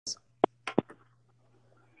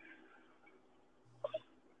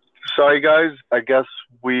Sorry, guys. I guess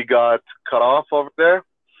we got cut off over there.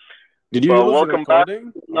 Did you But lose the welcome back.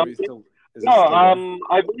 recording? Or No, are you still? Is it no, still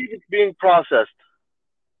there? I believe it's being processed.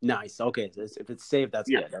 Nice. Okay. So if it's safe, that's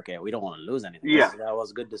Yeah, good. Okay. We don't want to lose anything. yeah. That was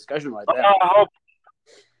a good discussion right there. I hope,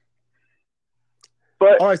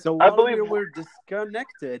 but All right. So I while believe we were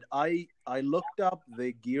disconnected, I looked up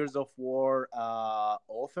the Gears of War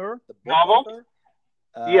author, the book novel. author.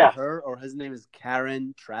 Yeah, Her or his name is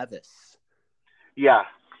Karen Travis. yeah.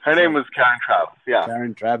 Her name So was Karen Travis. Yeah.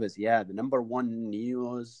 Karen Travis, yeah, the #1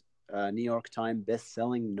 news New York Times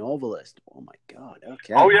best-selling novelist. Oh my God.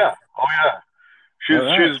 Okay. Oh yeah. Oh yeah. All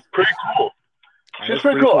right. She's pretty cool. That She's is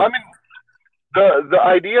pretty pretty cool. I cool. mean, the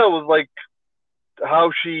idea was like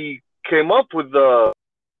how she came up with the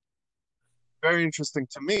very interesting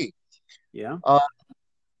to me. Yeah.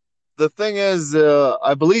 The thing is,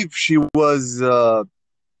 I believe she was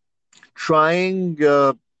trying,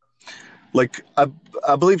 like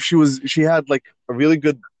I believe she had like a really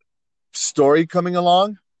good story coming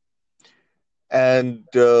along, and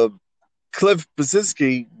Cliff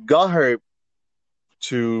Bleszinski got her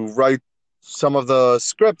to write some of the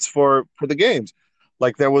scripts for the games.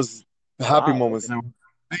 Like there was happy Wow. moments, there were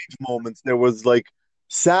rage moments, there was like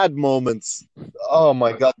sad moments. Oh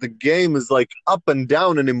my God, the game is like up and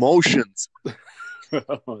down in emotions.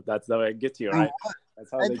 That's how I get you, right? That's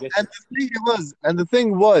how they get And you. the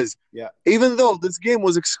thing was, Yeah. even though this game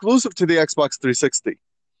was exclusive to the Xbox 360,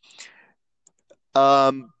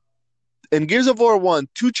 um, in Gears of War 1,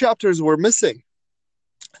 two chapters were missing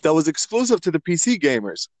that was exclusive to the PC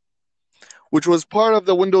gamers, which was part of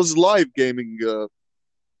the Windows Live gaming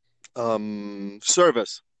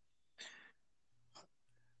service.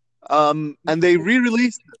 And they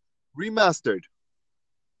re-released it, remastered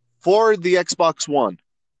for the Xbox One,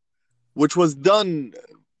 which was done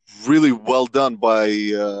really well done by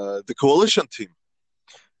the Coalition team.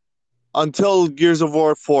 Until Gears of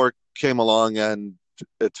War 4 came along, and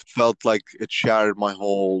it felt like it shattered my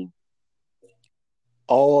whole.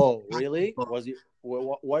 Oh, really? Was you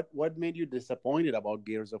what made you disappointed about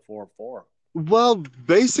Gears of War 4? Well,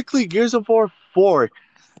 basically, Gears of War 4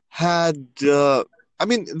 had. I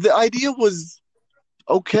mean, the idea was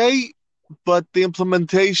okay, but the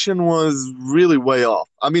implementation was really way off.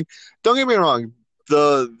 I mean, don't get me wrong.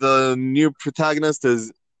 The new protagonist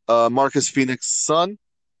is Marcus Phoenix's son.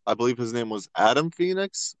 I believe his name was Adam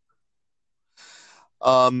Phoenix.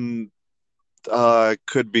 Um, I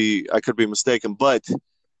could be mistaken, but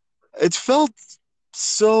it felt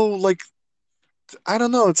so like I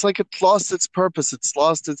don't know. It's like it lost its purpose. It's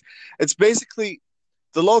lost its. It's basically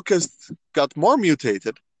the locust got more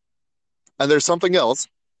mutated, and there's something else.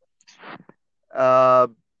 Uh,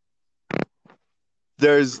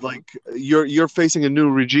 there's like you're facing a new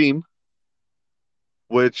regime,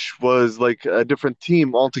 which was like a different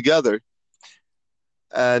team altogether,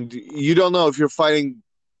 and you don't know if you're fighting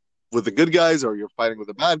with the good guys or you're fighting with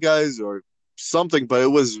the bad guys or something. But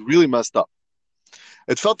it was really messed up.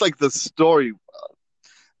 It felt like the story.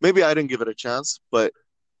 Maybe I didn't give it a chance, but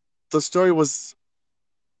the story was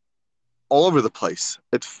all over the place.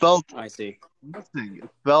 It felt I see. missing. It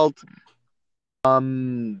felt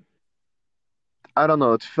um I don't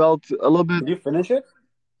know. It felt a little bit. Did you finish it?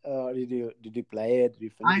 Did you play it? Did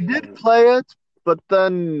you I finish it? did play it, but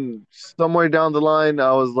then somewhere down the line,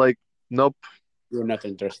 I was like, nope. You're not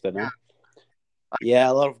interested, huh?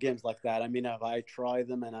 Yeah, a lot of games like that. I mean, if I try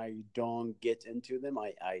them and I don't get into them,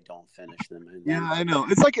 I don't finish them. And Yeah, then, I know.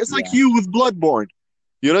 It's like yeah. you with Bloodborne.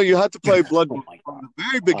 You know, you had to play Oh Bloodborne my from God. the very Oh,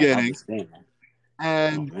 I love beginning, this game, man. Oh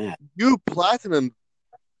and man. you platinum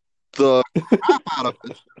the crap out of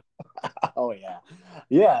it. Oh yeah.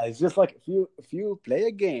 Yeah, it's just like if you play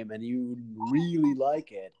a game and you really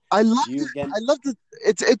like it, I loved you it. can I loved it.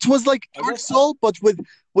 It was like I Dark guess Soul, but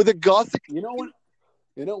with a gothic. you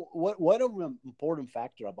know what what an important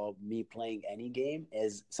factor about me playing any game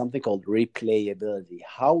is something called replayability.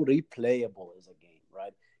 How replayable is a game,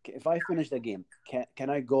 right? If I finish the game, can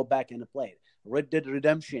I go back and play it? Red Dead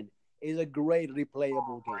Redemption is a great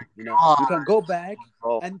replayable game. You can go back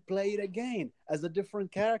Oh, and play it again as a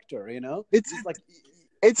different character. it's Just like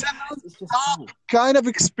it's a it's just non-stop fun. kind of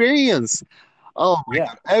experience. Oh my Yeah.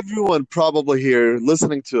 God! Everyone probably here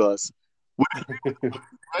listening to us.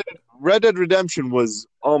 Red Dead Redemption was,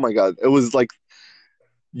 oh my God, it was like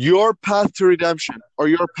your path to redemption or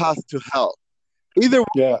your path to hell. Either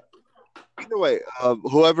Yeah. either way,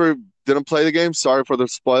 whoever didn't play the game, sorry for the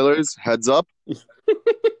spoilers. Heads up.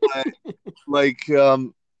 But, like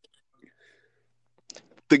the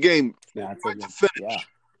game, Yeah, it's a start to good. finish, Yeah.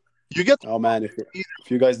 you get Oh man, if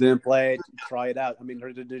you guys didn't play it, try it out. I mean,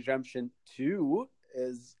 Red Dead Redemption 2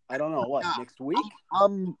 is, I don't know, what, Yeah, next week?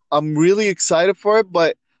 I'm really excited for it,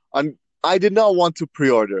 but I did not want to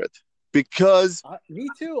pre-order it because Me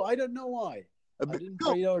too. I don't know why. I didn't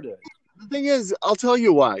no, pre-order it. the thing is, I'll tell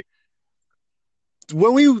you why.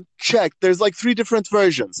 When we check, there's like three different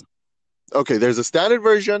versions. Okay, there's a standard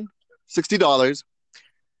version, $60.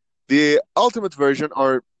 The ultimate version,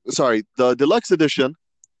 or sorry, the deluxe edition,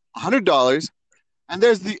 $100. And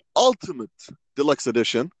there's the ultimate deluxe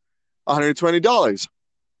edition, $120.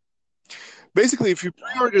 Basically, if you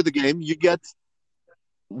pre-order the game, you get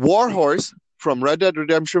Warhorse from Red Dead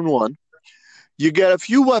Redemption 1. You get a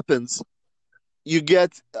few weapons. You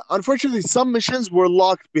get, unfortunately, some missions were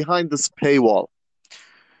locked behind this paywall.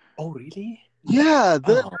 Oh, really? Yeah,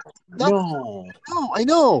 Oh, that's no. no, I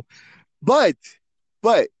know, but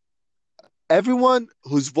but everyone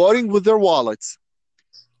who's voting with their wallets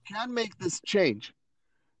can make this change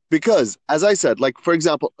because, as I said, like for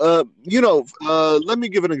example, let me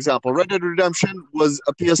give an example. Red Dead Redemption was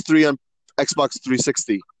a PS3 and Xbox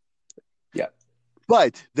 360, Yeah.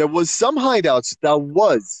 but there was some hideouts that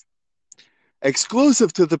was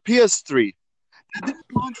exclusive to the PS3 that didn't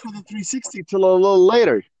launch for the 360 till a little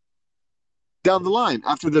later down the line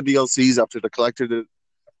after the DLCs, after the collector,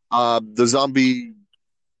 the zombie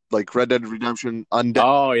like Red Dead Redemption Undead.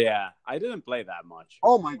 Oh, yeah. I didn't play that much.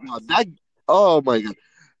 Oh my god, that oh my god.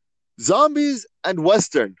 Zombies and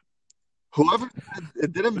Western. Whoever said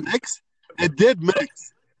it didn't mix, it did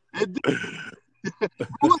mix. It, did. It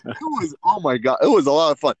was oh my god, it was a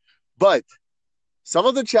lot of fun. But some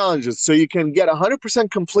of the challenges, so you can get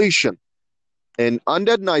 100% completion in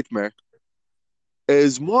Undead Nightmare,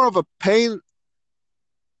 is more of a pain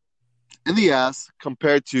in the ass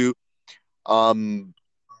compared to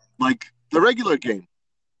like the regular game,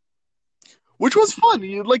 which was fun.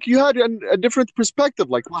 You had a different perspective,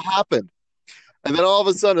 like what happened, and then Yeah. all of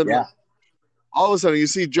a sudden, you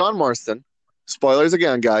see John Marston. Spoilers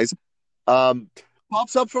again, guys. Um,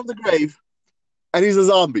 Pops up from the grave, and he's a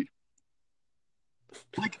zombie.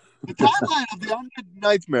 Like the timeline of the Undead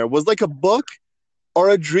Nightmare was like a book or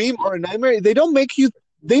a dream or a nightmare. They don't make you.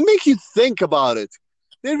 They make you think about it.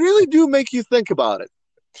 They really do make you think about it.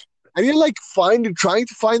 And you're like trying to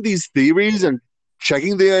find these theories and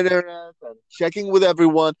checking the internet and checking with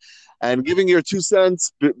everyone and giving your 2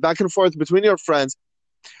 cents back and forth between your friends,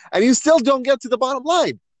 and you still don't get to the bottom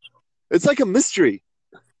line. It's like a mystery,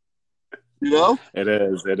 you know? It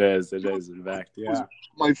is. It is. It is. In fact, yeah.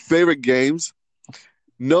 My favorite games,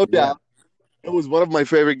 no Yeah. doubt. It was one of my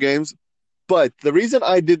favorite games. But the reason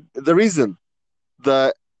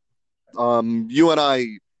that you and I,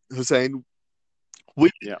 Hussein, we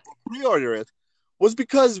Yeah. pre-order it was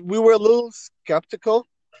because we were a little skeptical.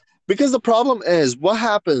 Because the problem is, what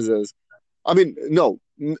happens is, I mean, no,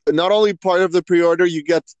 not only part of the pre-order, you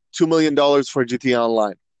get $2 million for GTA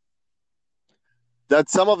Online. That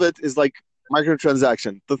some of it is like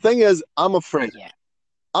microtransaction. The thing is, I'm afraid. Yeah.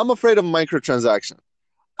 I'm afraid of microtransaction.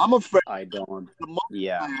 I'm afraid I don't. the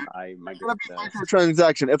Yeah. multiplayer I my is gonna be goodness.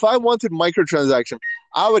 microtransaction. If I wanted microtransaction,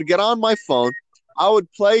 I would get on my phone, I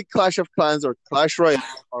would play Clash of Clans or Clash Royale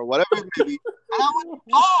or whatever it may be, and I would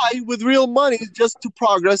buy with real money just to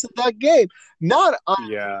progress in that game. Not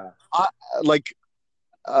Yeah. like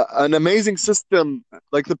an amazing system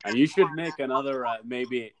like the. And you should make another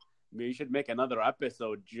maybe you should make another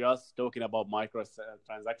episode just talking about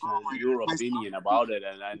microtransactions and your opinion about it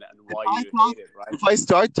and why you hate it, right? If I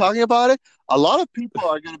start talking about it, a lot of people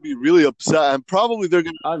are going to be really upset, and probably they're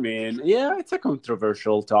going to. I mean, yeah, it's a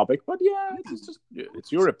controversial topic, but yeah, it's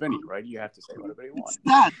your opinion, right? You have to say whatever you want. It's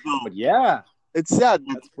sad, though. But yeah, It's sad.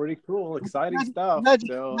 that's pretty cool, exciting stuff. Imagine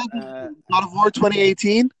So, God of War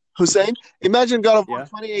 2018, Hussein. Imagine God of War yeah.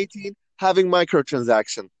 2018 having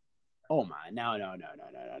microtransaction. Oh man, no,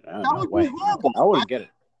 That no would way. be horrible. I wouldn't get it.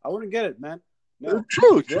 I wouldn't get it, man. No.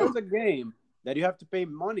 True, If there's true. a game that you have to pay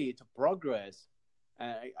money to progress,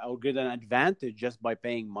 I'll get an advantage just by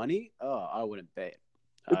paying money. Oh, I wouldn't pay it.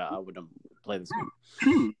 I wouldn't play this game.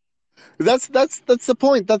 True. That's the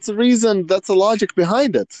point. That's the reason. That's the logic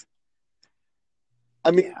behind it.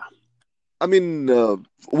 I mean, Yeah.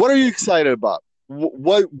 What are you excited about?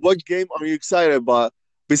 What game are you excited about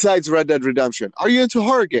besides Red Dead Redemption? Are you into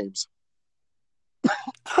horror games?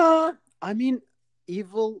 I mean,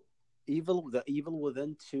 the Evil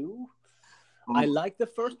Within 2. I liked the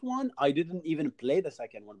first one. I didn't even play the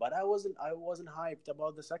second one, but I wasn't hyped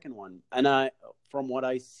about the second one. And from what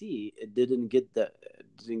I see, it didn't get the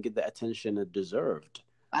attention it deserved.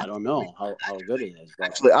 I don't know how good it is. But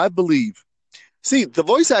Actually, I believe. See, the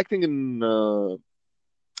voice acting and the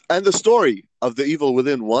story of the Evil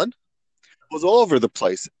Within 1 was all over the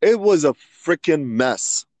place. It was a freaking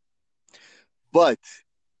mess. But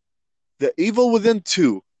The Evil Within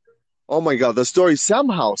 2, oh my God, the story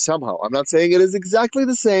somehow, I'm not saying it is exactly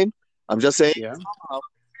the same. I'm just saying Yeah. somehow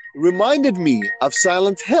reminded me of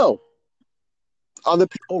Silent Hill on the.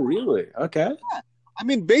 Oh, really? Okay. I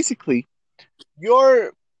mean, basically,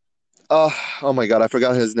 you're. Uh, oh my God, I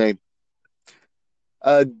forgot his name.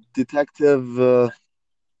 Uh, Detective.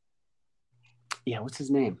 Yeah. What's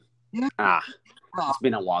his name? Yeah, Ah, it's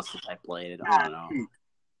been a while since I played it. I don't know.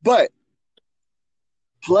 but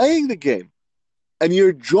playing the game and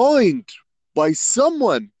you're joined by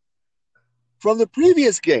someone from the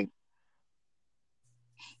previous game,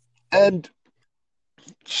 and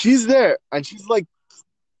she's there, and she's like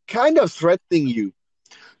kind of threatening you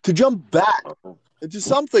to jump back Oh. into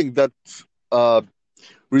something that uh,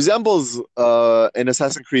 resembles in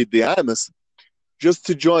Assassin's Creed the Animus, just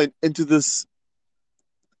to join into this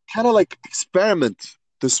kind of like experiment,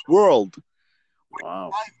 this world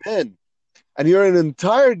Wow. in, and you're in an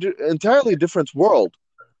entirely different world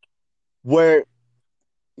where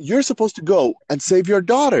you're supposed to go and save your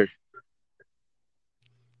daughter.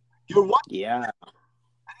 You're what Yeah.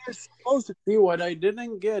 you're supposed to. See, what I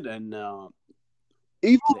didn't get in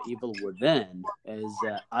Evil. The Evil Within is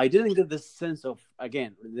I didn't get this sense of,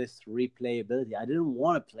 again, this replayability. I didn't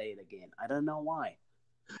want to play it again. I don't know why.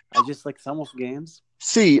 I just like some of games.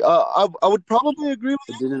 See, I would probably agree It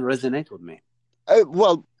with didn't resonate with me.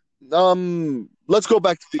 well, let's go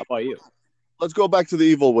back to How about you? the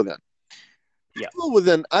Evil Within. Yeah. Evil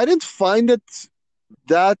Within, I didn't find it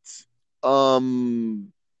that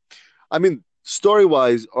um I mean, story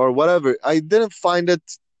wise or whatever, I didn't find it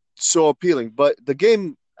so appealing. But the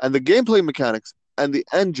game and the gameplay mechanics and the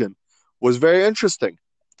engine was very interesting.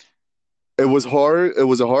 It was horror. It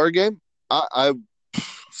was a horror game. I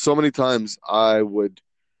so many times I would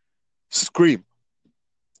scream,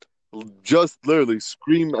 just literally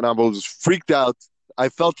scream, and I was freaked out. I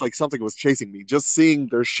felt like something was chasing me. Just seeing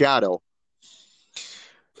their shadow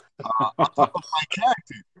on top of my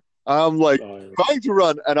character, I'm like Oh, trying to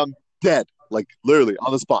run, and I'm dead. Like literally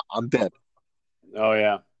on the spot, I'm dead. oh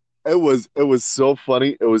yeah. It was so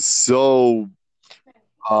funny. It was so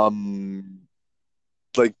um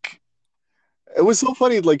like it was so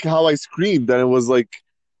funny like how I screamed, and it was like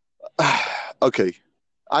okay,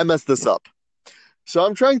 I messed this up. So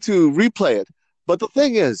I'm trying to replay it. But the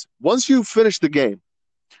thing is, once you finish the game,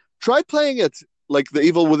 try playing it like the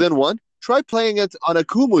Evil Within one. Try playing it on a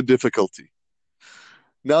Kumu difficulty.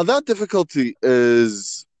 Now that difficulty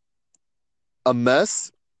is a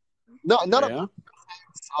mess. Not a Yeah. mess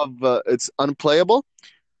of it's unplayable.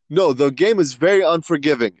 No, the game is very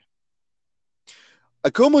unforgiving.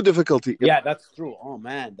 A Kumu difficulty. Yeah, that's true. Oh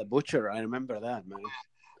man, the butcher. I remember that, man.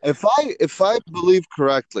 If I believe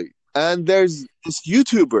correctly, and there's this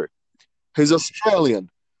YouTuber, he's Australian,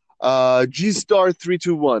 G Star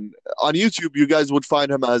 321 on YouTube. You guys would find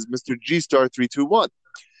him as Mr. G Star 321.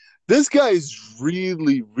 This guy is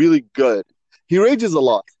really really good. He rages a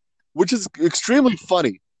lot, which is extremely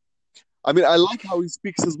funny. I mean, I like how he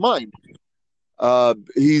speaks his mind.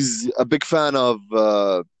 He's a big fan of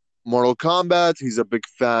Mortal Kombat. He's a big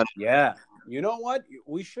fan. Yeah. You know what?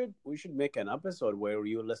 We should make an episode where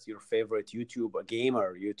you list your favorite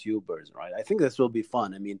gamer YouTubers, right? I think this will be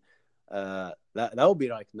fun. I mean, that would be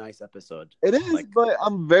like nice episode. It is, Like, but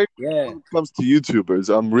I'm very yeah, when it comes to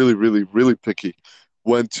YouTubers, I'm really, really, really picky.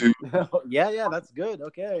 When to yeah, that's good.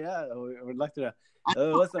 Okay, yeah, I would like to.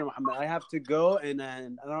 Listen, Mohammed, I have to go in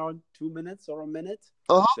around 2 minutes or a minute.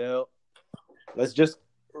 uh-huh. So let's just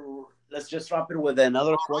wrap it with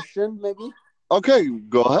another question, maybe. Okay,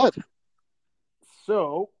 go ahead.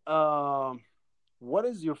 So, what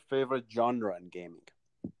is your favorite genre in gaming?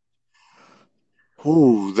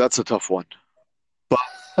 Ooh, that's a tough one.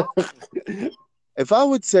 If I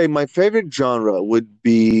would say my favorite genre would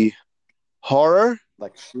be horror,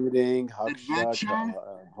 Like shooting, hug shot, adventure,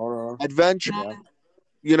 horror. adventure,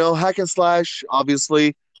 Yeah. hack and slash,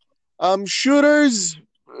 obviously. Shooters,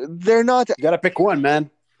 they're not. You gotta pick one, man.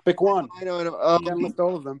 Pick one. I know. You can't list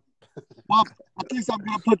all of them. Well, at least I'm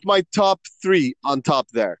gonna put my top three on top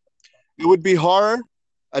there. It would be horror,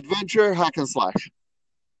 adventure, hack and slash.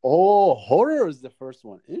 Oh, horror is the first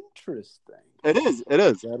one. Interesting. It is. It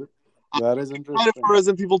is. That is Excited interesting. for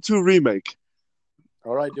Resident Evil 2 remake.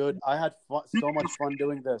 All right, dude. I had so much fun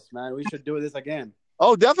doing this, man. We should do this again.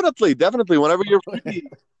 Oh, definitely, definitely. Whenever you're free.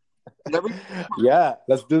 Whenever... Yeah,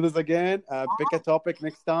 let's do this again. Pick a topic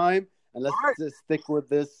next time, and let's just stick with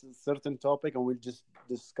this certain topic, and we'll just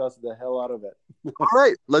discuss the hell out of it. All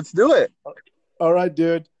right, let's do it. All right,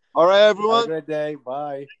 dude. All right, Have a everyone. great day.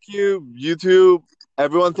 Bye. Thank you, YouTube.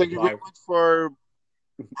 Everyone, thank you Bye. very much for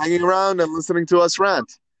hanging around and listening to us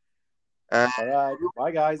rant. And All right.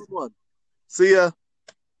 Bye, guys. good one. See ya.